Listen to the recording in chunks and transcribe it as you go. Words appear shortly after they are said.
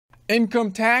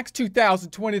Income tax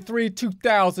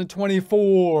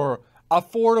 2023-2024.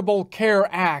 Affordable Care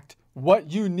Act.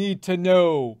 What you need to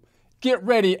know. Get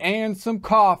ready and some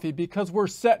coffee because we're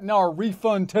setting our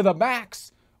refund to the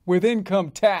max with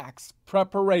income tax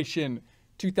preparation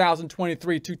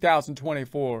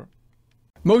 2023-2024.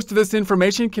 Most of this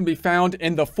information can be found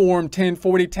in the Form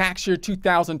 1040 Tax Year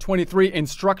 2023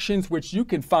 instructions, which you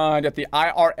can find at the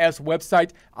IRS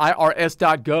website,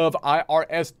 irs.gov,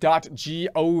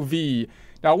 irs.gov.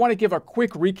 Now, I want to give a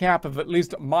quick recap of at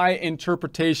least my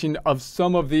interpretation of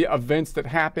some of the events that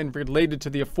happened related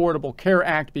to the Affordable Care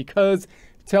Act, because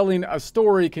telling a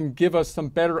story can give us some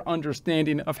better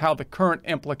understanding of how the current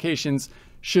implications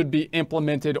should be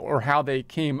implemented or how they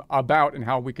came about and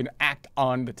how we can act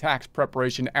on the tax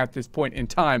preparation at this point in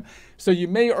time. So you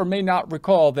may or may not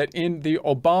recall that in the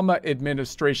Obama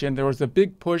administration, there was a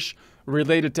big push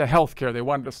related to healthcare. They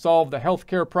wanted to solve the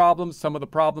healthcare problems, some of the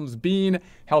problems being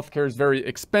healthcare is very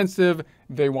expensive.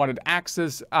 They wanted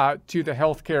access to the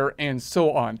healthcare and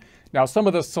so on. Now, some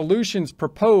of the solutions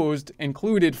proposed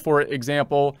included, for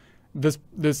example, this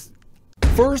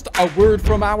first, a word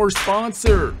from our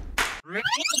sponsor.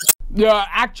 Yeah,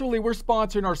 actually, we're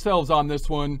sponsoring ourselves on this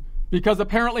one because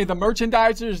apparently the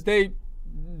merchandisers, they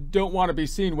don't want to be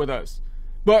seen with us.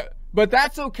 But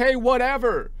that's okay,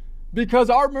 whatever, because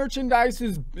our merchandise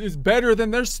is better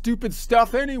than their stupid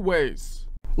stuff anyways.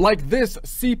 Like this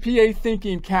CPA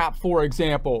thinking cap, for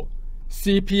example.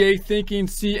 CPA thinking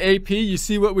CAP, you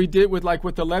see what we did with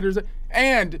the letters?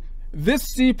 And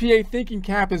this CPA thinking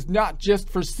cap is not just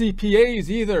for CPAs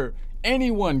either.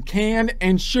 Anyone can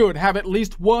and should have at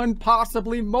least one,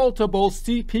 possibly multiple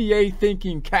CPA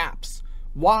thinking caps.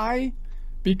 Why?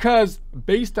 Because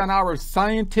based on our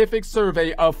scientific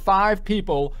survey of 5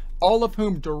 people, all of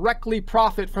whom directly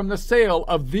profit from the sale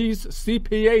of these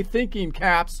CPA thinking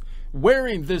caps,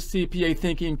 wearing this CPA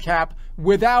thinking cap,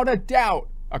 without a doubt,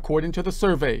 according to the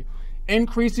survey,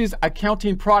 increases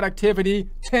accounting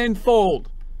productivity tenfold.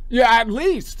 Yeah, at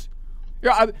least.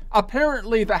 Yeah,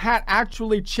 apparently the hat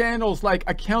actually channels like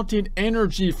accounting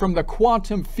energy from the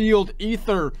quantum field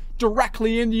ether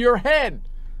directly into your head,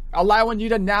 allowing you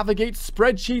to navigate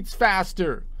spreadsheets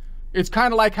faster. It's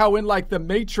kind of like how in the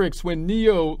Matrix when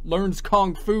Neo learns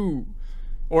Kung Fu,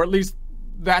 or at least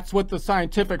that's what the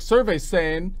scientific survey's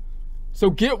saying. So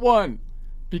get one,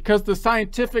 because the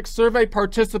scientific survey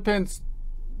participants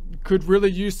could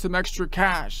really use some extra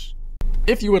cash.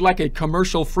 If you would like a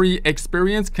commercial-free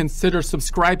experience, consider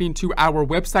subscribing to our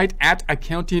website at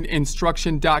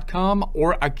accountinginstruction.com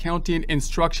or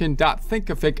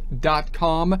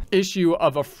accountinginstruction.thinkific.com. Issue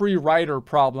of a free rider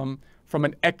problem from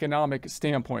an economic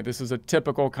standpoint. This is a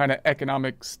typical kind of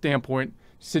economic standpoint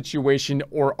situation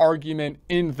or argument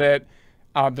in that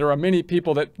there are many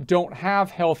people that don't have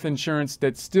health insurance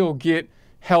that still get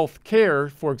health care,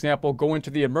 for example, go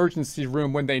into the emergency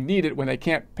room when they need it, when they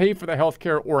can't pay for the health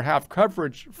care or have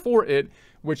coverage for it,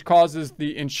 which causes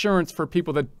the insurance for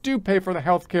people that do pay for the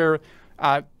health care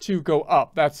to go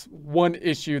up. That's one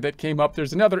issue that came up.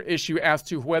 There's another issue as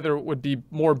to whether it would be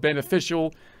more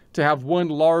beneficial to have one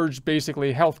large,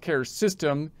 basically, healthcare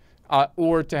system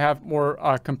or to have more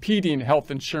competing health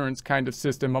insurance kind of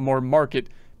system, a more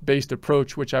market-based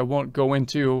approach, which I won't go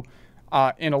into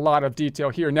in a lot of detail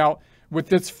here. Now, with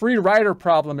this free rider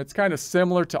problem, it's kind of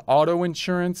similar to auto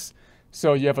insurance.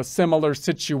 So you have a similar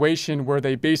situation where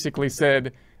they basically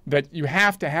said that you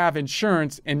have to have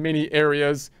insurance in many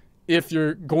areas if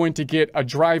you're going to get a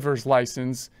driver's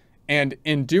license. And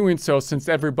in doing so, since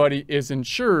everybody is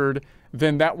insured,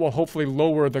 then that will hopefully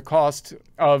lower the cost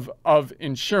of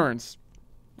insurance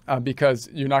because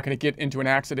you're not going to get into an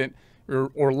accident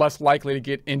or less likely to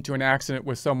get into an accident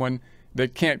with someone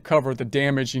that can't cover the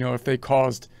damage, if they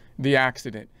caused the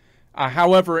accident.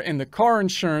 However, in the car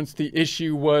insurance, the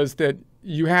issue was that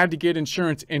you had to get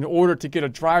insurance in order to get a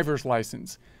driver's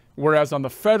license. Whereas on the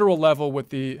federal level with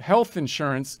the health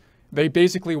insurance, they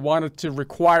basically wanted to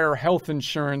require health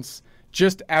insurance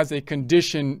just as a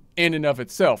condition in and of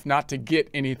itself, not to get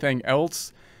anything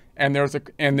else. And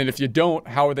then if you don't,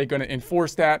 how are they going to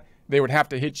enforce that? They would have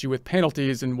to hit you with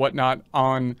penalties and whatnot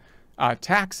on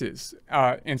taxes.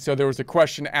 And so there was a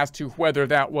question as to whether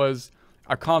that was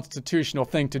a constitutional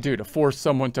thing to do, to force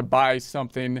someone to buy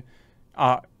something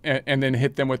and then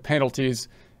hit them with penalties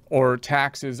or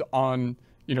taxes on,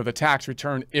 the tax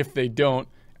return if they don't,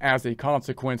 as a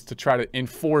consequence, to try to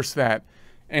enforce that.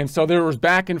 And so there was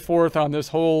back and forth on this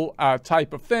whole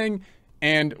type of thing.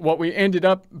 And what we ended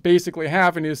up basically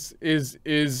having is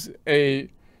a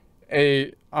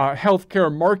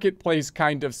healthcare marketplace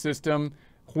kind of system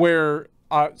where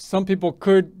some people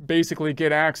could basically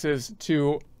get access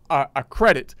to a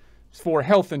credit for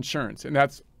health insurance. And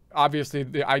that's obviously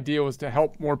the idea was to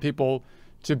help more people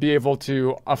to be able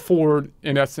to afford,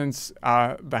 in essence,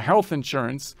 the health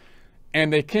insurance.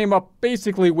 And they came up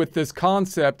basically with this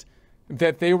concept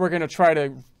that they were going to try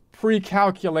to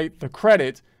pre-calculate the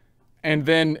credit and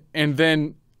then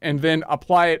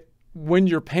apply it when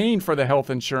you're paying for the health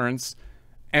insurance,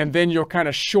 and then you'll kind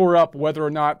of shore up whether or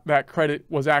not that credit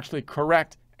was actually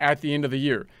correct at the end of the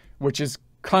year, which is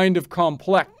kind of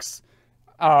complex.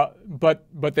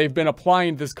 But they've been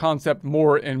applying this concept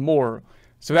more and more.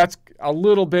 So that's a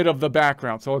little bit of the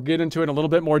background. So I'll get into it in a little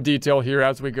bit more detail here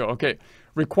as we go. Okay,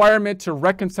 requirement to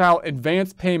reconcile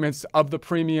advance payments of the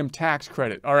premium tax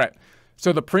credit. All right,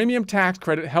 so the premium tax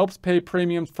credit helps pay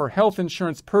premiums for health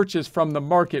insurance purchased from the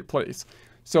marketplace.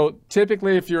 So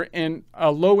typically, if you're in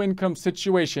a low-income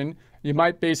situation, you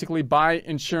might basically buy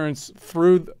insurance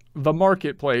through the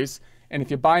marketplace. And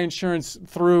if you buy insurance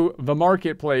through the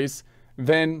marketplace,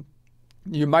 then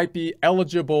you might be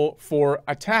eligible for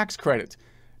a tax credit.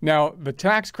 Now, the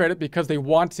tax credit, because they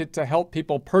want it to help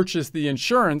people purchase the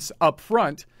insurance up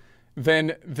front,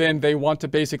 then they want to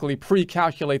basically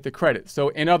pre-calculate the credit. So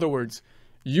in other words,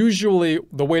 usually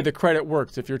the way the credit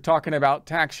works, if you're talking about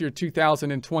tax year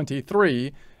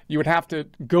 2023, you would have to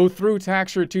go through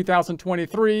tax year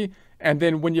 2023, and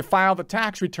then when you file the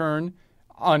tax return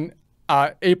on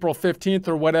April 15th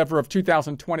or whatever of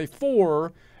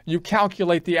 2024, you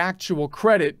calculate the actual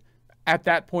credit at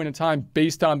that point in time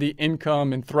based on the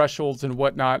income and thresholds and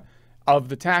whatnot of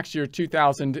the tax year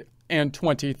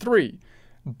 2023.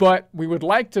 But we would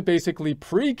like to basically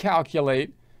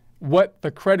pre-calculate what the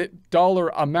credit dollar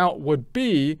amount would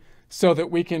be so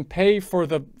that we can pay for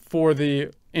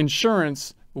the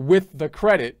insurance with the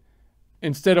credit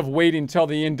instead of waiting till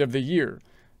the end of the year.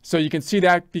 So you can see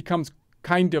that becomes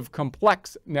kind of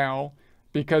complex now,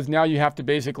 because now you have to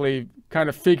basically kind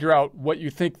of figure out what you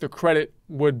think the credit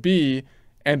would be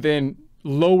and then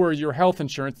lower your health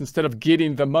insurance. Instead of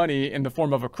getting the money in the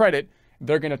form of a credit,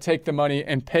 they're going to take the money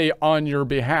and pay on your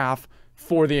behalf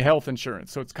for the health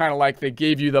insurance. So it's kind of like they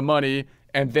gave you the money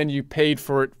and then you paid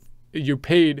for it. You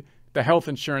paid the health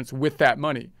insurance with that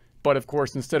money. But of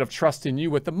course, instead of trusting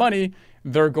you with the money,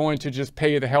 they're going to just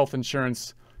pay the health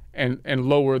insurance and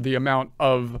lower the amount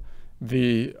of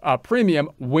the premium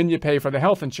when you pay for the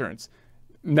health insurance.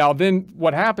 Now, then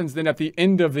what happens then at the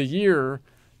end of the year,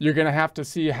 you're going to have to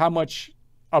see how much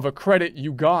of a credit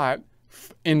you got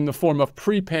in the form of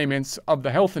prepayments of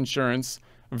the health insurance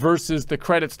versus the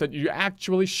credits that you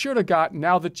actually should have got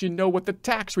now that you know what the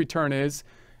tax return is,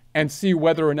 and see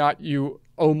whether or not you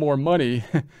owe more money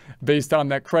based on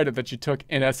that credit that you took,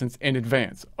 in essence, in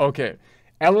advance. Okay.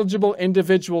 Eligible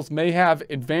individuals may have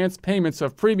advance payments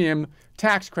of premium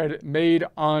tax credit made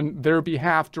on their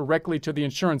behalf directly to the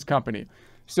insurance company.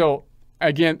 So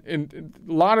again,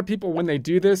 a lot of people, when they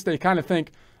do this, they kind of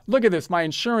think, look at this, my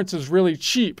insurance is really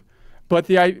cheap. But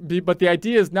the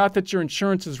idea is not that your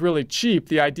insurance is really cheap.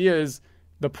 The idea is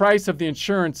the price of the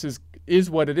insurance is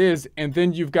what it is. And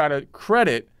then you've got a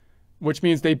credit, which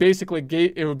means they basically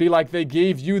it would be like they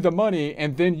gave you the money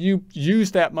and then you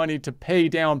use that money to pay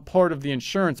down part of the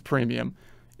insurance premium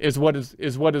is what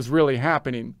is really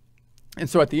happening. And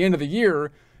so at the end of the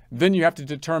year, then you have to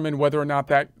determine whether or not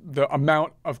that the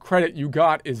amount of credit you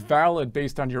got is valid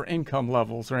based on your income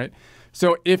levels, right?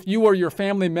 So if you or your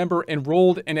family member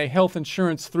enrolled in a health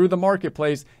insurance through the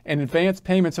marketplace and advance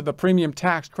payments of the premium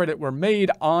tax credit were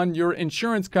made on your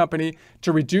insurance company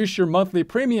to reduce your monthly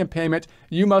premium payment,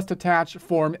 you must attach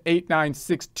Form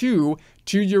 8962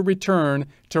 to your return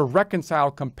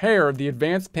to compare the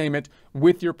advance payment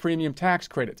with your premium tax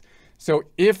credit. So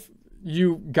if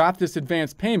you got this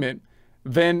advance payment,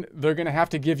 then they're going to have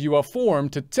to give you a form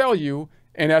to tell you,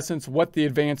 in essence, what the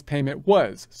advance payment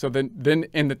was. So then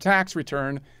in the tax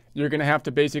return, you're going to have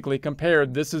to basically compare,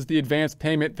 this is the advance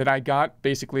payment that I got,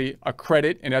 basically a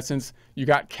credit. In essence, you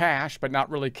got cash, but not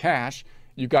really cash.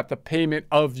 You got the payment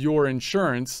of your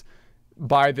insurance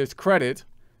by this credit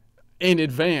in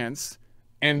advance.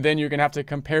 And then you're going to have to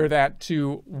compare that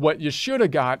to what you should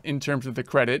have got in terms of the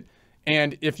credit.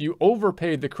 And if you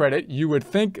overpaid the credit, you would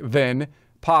think then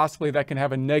possibly that can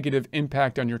have a negative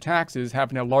impact on your taxes,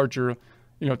 having a larger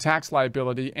tax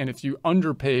liability. And if you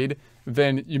underpaid,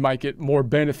 then you might get more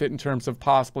benefit in terms of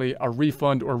possibly a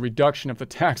refund or reduction of the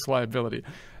tax liability.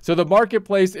 So the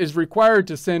marketplace is required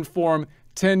to send Form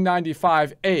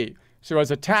 1095A. So as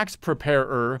a tax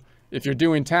preparer, if you're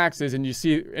doing taxes and you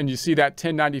see that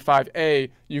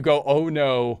 1095A, you go, oh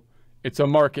no, it's a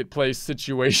marketplace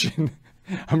situation.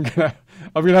 I'm gonna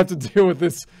have to deal with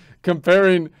this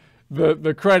comparing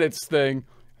the credits thing.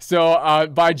 So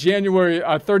by January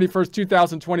 31st,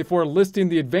 2024, listing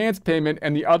the advance payment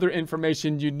and the other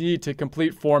information you need to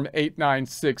complete Form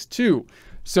 8962.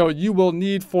 So you will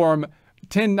need Form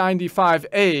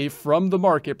 1095A from the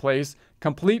marketplace,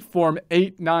 complete Form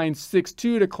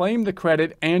 8962 to claim the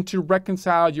credit and to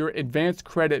reconcile your advance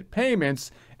credit payments,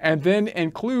 and then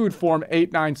include Form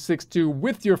 8962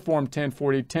 with your Form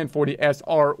 1040,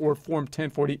 1040SR, or Form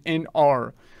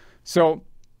 1040NR. So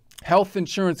health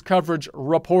insurance coverage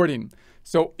reporting.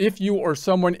 So if you or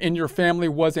someone in your family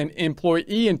was an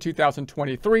employee in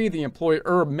 2023, the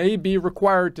employer may be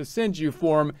required to send you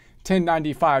Form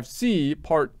 1095C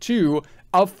Part 2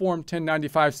 of Form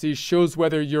 1095C shows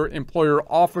whether your employer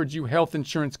offered you health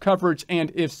insurance coverage,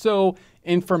 and if so,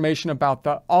 information about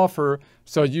the offer.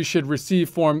 So you should receive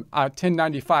Form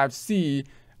 1095C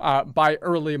by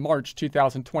early March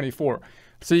 2024.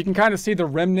 So you can kind of see the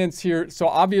remnants here. So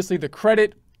obviously the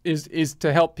credit is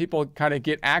to help people kind of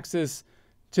get access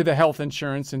to the health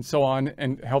insurance and so on,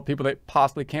 and help people that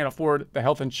possibly can't afford the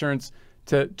health insurance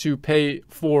to pay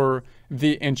for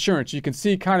the insurance. You can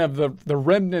see kind of the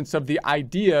remnants of the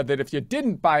idea that if you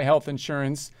didn't buy health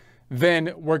insurance,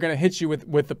 then we're going to hit you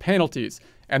with the penalties.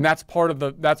 And that's part of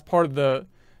the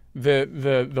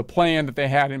plan that they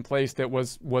had in place that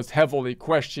was heavily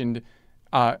questioned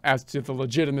as to the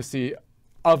legitimacy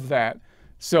of that.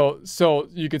 So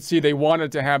you could see they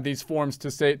wanted to have these forms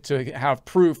to have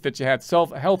proof that you had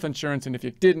health insurance, and if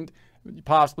you didn't,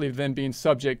 possibly then being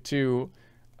subject to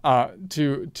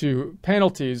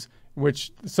penalties,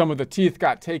 which some of the teeth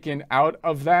got taken out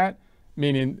of that,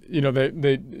 meaning, you know,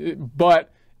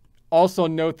 but also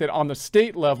note that on the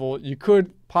state level, you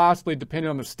could possibly, depending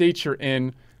on the state you're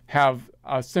in, have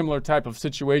similar type of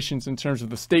situations in terms of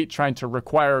the state trying to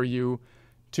require you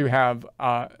to have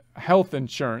health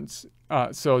insurance.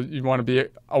 So you want to be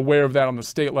aware of that on the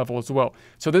state level as well.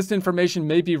 So this information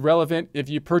may be relevant if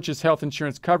you purchase health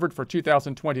insurance covered for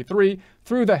 2023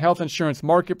 through the health insurance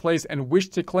marketplace and wish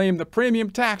to claim the premium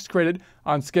tax credit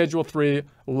on Schedule 3,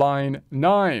 Line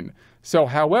 9. So,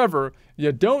 however,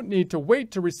 you don't need to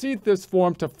wait to receive this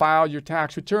form to file your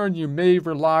tax return. You may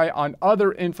rely on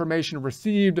other information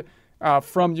received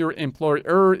from your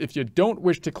employer. If you don't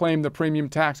wish to claim the premium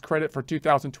tax credit for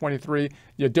 2023,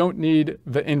 you don't need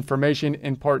the information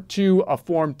in Part 2 of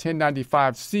Form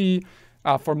 1095C.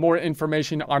 For more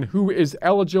information on who is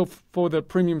eligible for the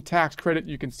premium tax credit,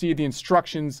 you can see the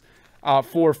instructions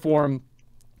for Form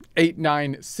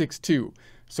 8962.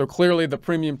 So clearly the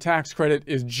premium tax credit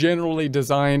is generally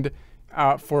designed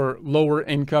for lower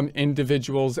income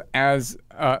individuals as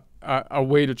a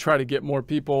way to try to get more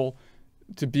people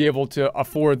to be able to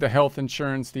afford the health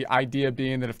insurance. The idea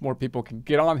being that if more people can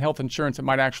get on health insurance, it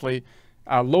might actually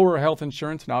lower health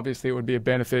insurance, and obviously it would be a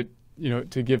benefit, you know,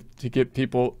 to get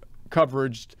people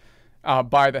coverage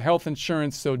by the health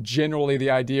insurance. So generally, the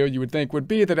idea you would think would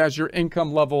be that as your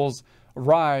income levels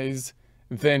rise,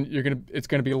 then it's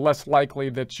gonna be less likely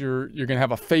that you're gonna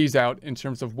have a phase out in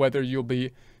terms of whether you'll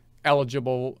be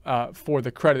eligible for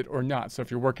the credit or not. So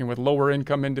if you're working with lower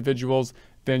income individuals,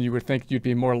 then you would think you'd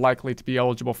be more likely to be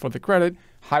eligible for the credit.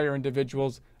 Higher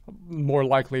individuals, more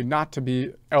likely not to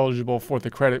be eligible for the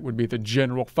credit would be the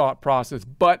general thought process.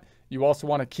 But you also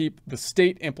want to keep the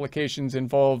state implications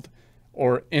involved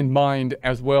or in mind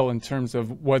as well, in terms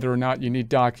of whether or not you need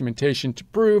documentation to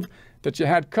prove that you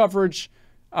had coverage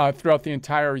throughout the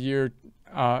entire year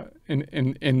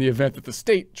in the event that the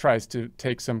state tries to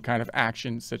take some kind of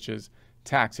action, such as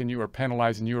taxing you or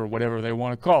penalizing you or whatever they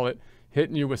want to call it,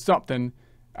 hitting you with something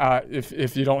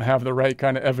if you don't have the right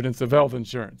kind of evidence of health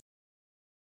insurance.